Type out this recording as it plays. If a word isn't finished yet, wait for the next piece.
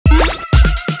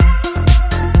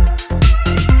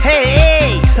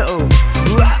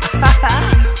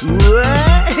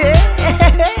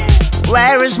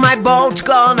boat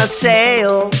gonna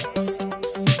sail.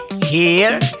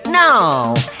 Here,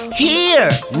 no. Here,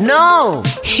 no.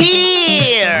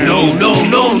 Here. No, no,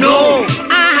 no, no.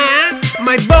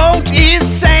 My boat is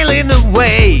sailing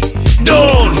away.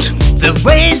 Don't. The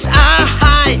waves are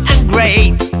high and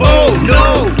gray. Oh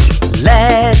no.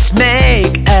 Let's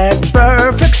make a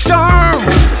perfect storm.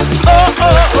 Oh,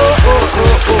 oh, oh, oh,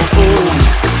 oh, oh, oh.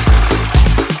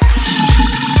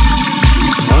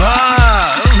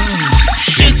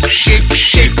 Shake, shake,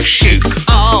 shake, shake.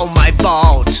 Oh, my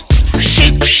boat.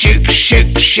 Shake, shake,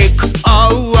 shake, shake.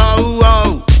 Oh, oh,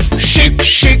 oh. Shake,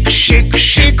 shake, shake,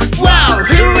 shake. Wow,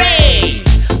 hooray!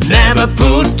 Never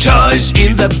put toys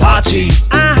in the potty.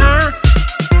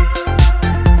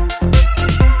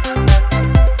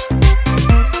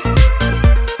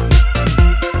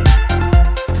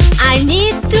 I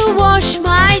need to wash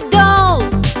my doll.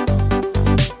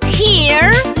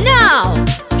 Here, no.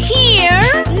 Here,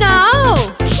 no.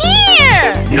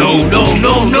 Here. No, no,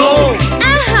 no, no.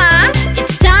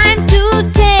 It's time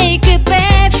to take a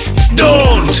bath.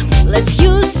 Don't. Let's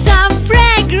use some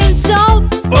fragrant soap.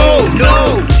 Oh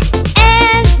no.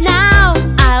 And now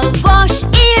I'll wash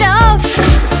it off.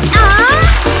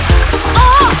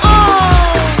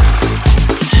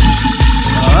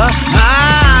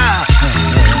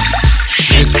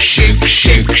 Shake, shake,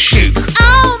 shake, shake.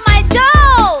 Oh, my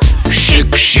doll.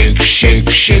 Shake, shake, shake,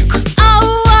 shake.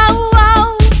 Oh, oh,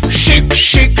 oh. Shake,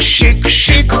 shake, shake,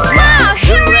 shake. Wow,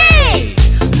 hooray!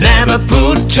 Never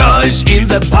put toys in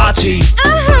the potty.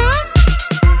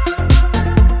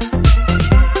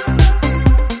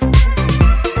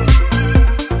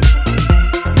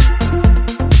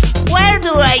 Where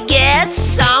do I get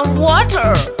some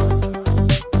water?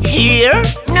 Here,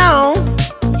 no.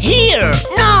 Here,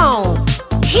 no.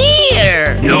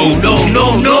 Here. No, no,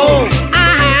 no, no.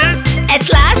 At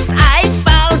last I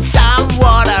found some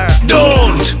water.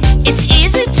 Don't. It's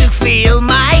easy to fill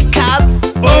my cup.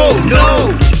 Oh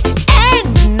no.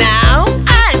 And now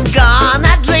I'm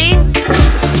gonna drink.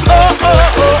 Oh,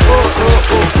 oh, oh, oh,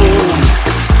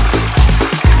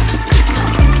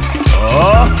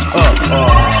 oh, oh,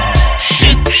 oh.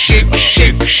 Shake, shake,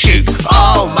 shake, shake.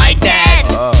 Oh, my dad.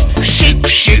 Shake,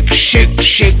 shake, shake,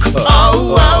 shake.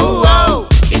 Oh, oh, oh.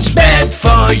 It's bad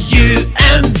for you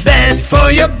and bad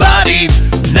for your body.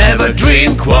 Never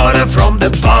drink water from the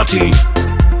potty.